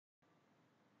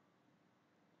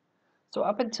So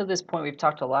up until this point, we've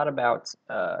talked a lot about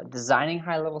designing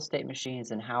high-level state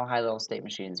machines and how high-level state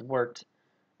machines worked,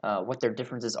 what their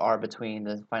differences are between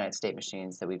the finite state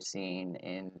machines that we've seen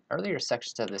in earlier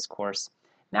sections of this course.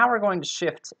 Now we're going to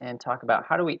shift and talk about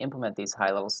how do we implement these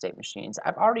high-level state machines.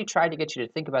 I've already tried to get you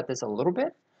to think about this a little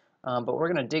bit, but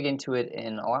we're going to dig into it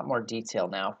in a lot more detail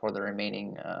now for the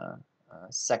remaining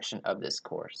section of this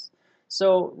course.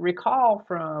 So recall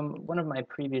from one of my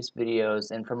previous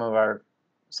videos and from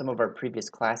some of our previous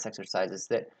class exercises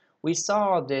that we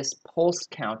saw this pulse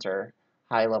counter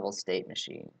high-level state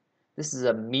machine. This is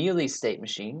a Mealy state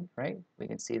machine, right? We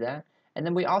can see that. And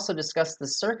then we also discussed the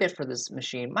circuit for this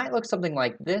machine might look something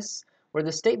like this, where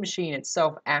the state machine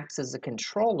itself acts as a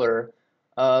controller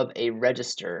of a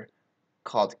register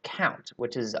called count,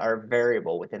 which is our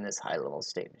variable within this high-level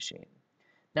state machine.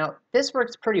 Now, this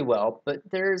works pretty well, but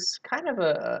there's kind of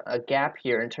a gap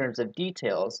here in terms of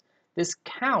details. This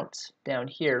count down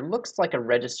here looks like a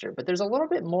register, but there's a little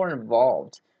bit more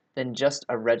involved than just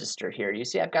a register here. You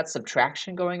see I've got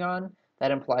subtraction going on.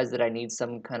 That implies that I need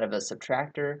some kind of a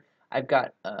subtractor. I've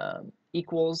got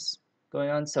equals going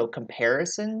on, so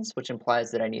comparisons, which implies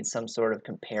that I need some sort of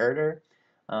comparator.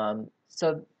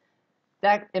 So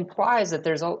that implies that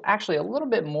there's actually a little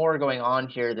bit more going on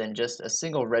here than just a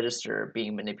single register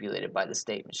being manipulated by the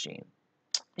state machine.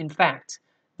 In fact,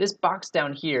 this box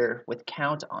down here with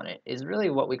count on it is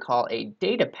really what we call a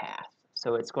data path.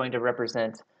 So it's going to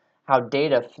represent how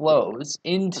data flows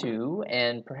into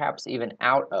and perhaps even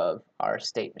out of our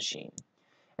state machine.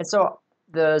 And so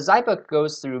the Zybook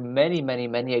goes through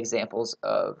many examples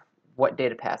of what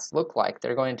data paths look like.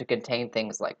 They're going to contain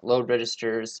things like load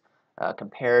registers,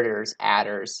 comparators,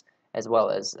 adders, as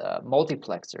well as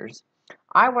multiplexers.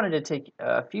 I wanted to take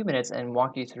a few minutes and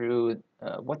walk you through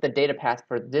what the data path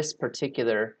for this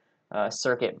particular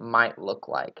circuit might look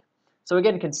like. So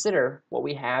again, consider what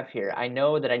we have here. I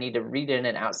know that I need to read in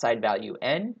an outside value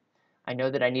n. I know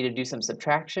that I need to do some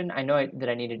subtraction. I know that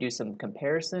I need to do some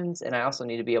comparisons, and I also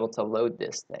need to be able to load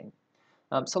this thing.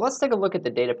 So let's take a look at the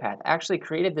data path. I actually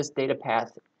created this data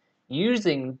path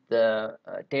using the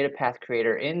data path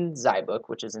creator in Zybook,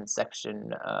 which is in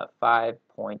section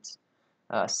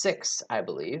 5.6, I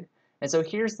believe. And so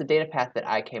here's the data path that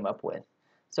I came up with.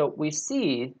 So we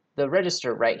see the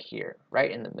register right here,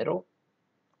 right in the middle.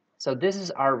 So this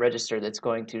is our register that's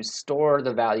going to store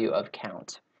the value of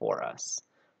count for us,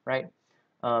 right?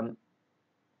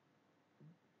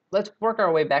 Let's work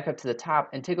our way back up to the top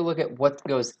and take a look at what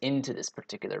goes into this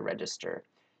particular register.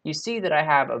 You see that I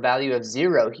have a value of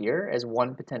 0 here as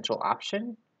one potential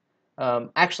option.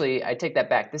 Actually, I take that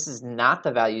back. This is not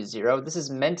the value 0. This is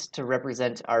meant to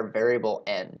represent our variable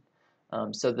n.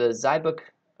 So the Zybook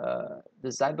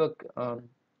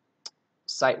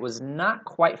site was not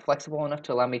quite flexible enough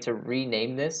to allow me to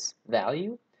rename this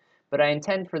value, but I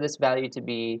intend for this value to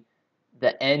be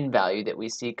the n value that we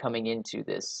see coming into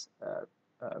this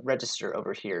register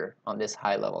over here on this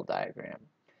high-level diagram.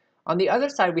 On the other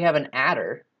side, we have an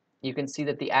adder. You can see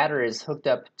that the adder is hooked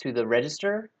up to the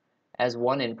register as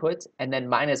one input, and then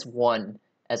 -1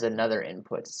 as another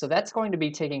input. So that's going to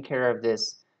be taking care of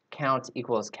this count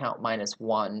equals count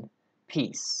 -1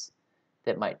 piece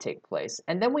that might take place.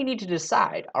 And then we need to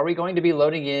decide, are we going to be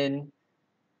loading in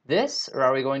this, or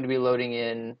are we going to be loading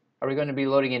in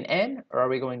n, or are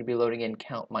we going to be loading in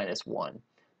count -1?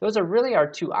 Those are really our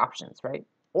two options, right?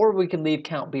 Or we can leave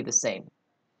count be the same.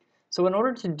 So in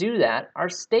order to do that, our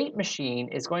state machine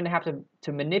is going to have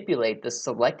to manipulate the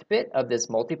select bit of this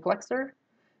multiplexer.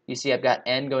 You see I've got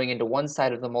n going into one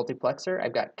side of the multiplexer.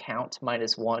 I've got count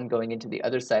 -1 going into the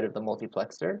other side of the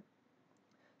multiplexer.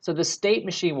 So the state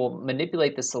machine will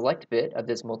manipulate the select bit of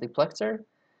this multiplexer.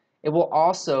 It will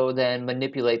also then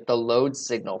manipulate the load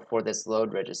signal for this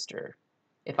load register.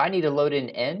 If I need to load in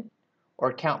n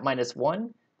or count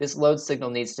 -1, this load signal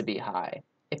needs to be high.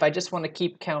 If I just want to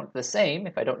keep count the same,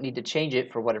 if I don't need to change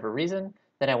it for whatever reason,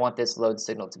 then I want this load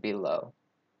signal to be low.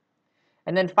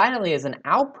 And then finally, as an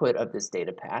output of this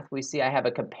data path, we see I have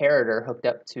a comparator hooked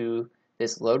up to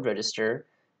this load register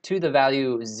to the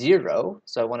value 0.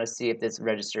 So I want to see if this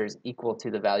register is equal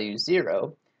to the value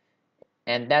 0.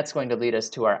 And that's going to lead us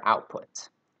to our output,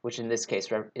 which in this case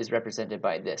is represented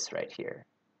by this right here.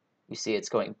 You see it's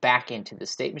going back into the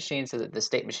state machine so that the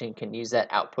state machine can use that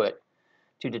output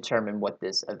to determine what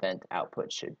this event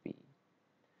output should be.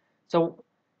 So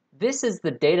this is the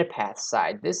data path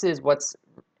side. This is what's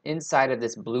inside of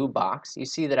this blue box. You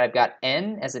see that I've got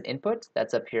n as an input.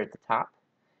 That's up here at the top.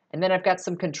 And then I've got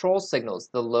some control signals,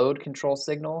 the load control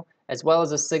signal, as well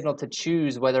as a signal to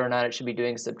choose whether or not it should be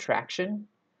doing subtraction,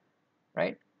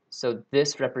 right? So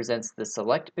this represents the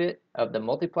select bit of the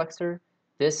multiplexer.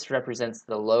 This represents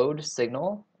the load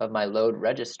signal of my load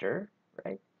register,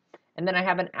 right? And then I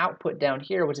have an output down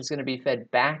here, which is going to be fed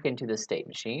back into the state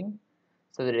machine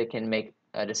so that it can make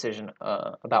a decision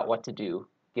about what to do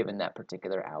given that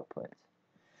particular output.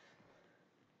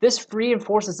 This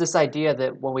reinforces this idea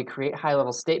that when we create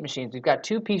high-level state machines, we've got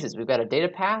two pieces. We've got a data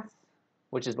path,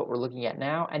 which is what we're looking at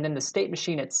now, and then the state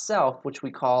machine itself, which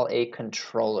we call a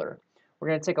controller. We're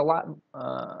going to take we're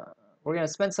going to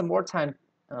spend some more time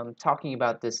talking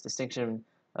about this distinction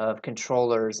of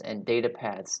controllers and data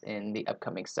paths in the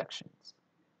upcoming sections.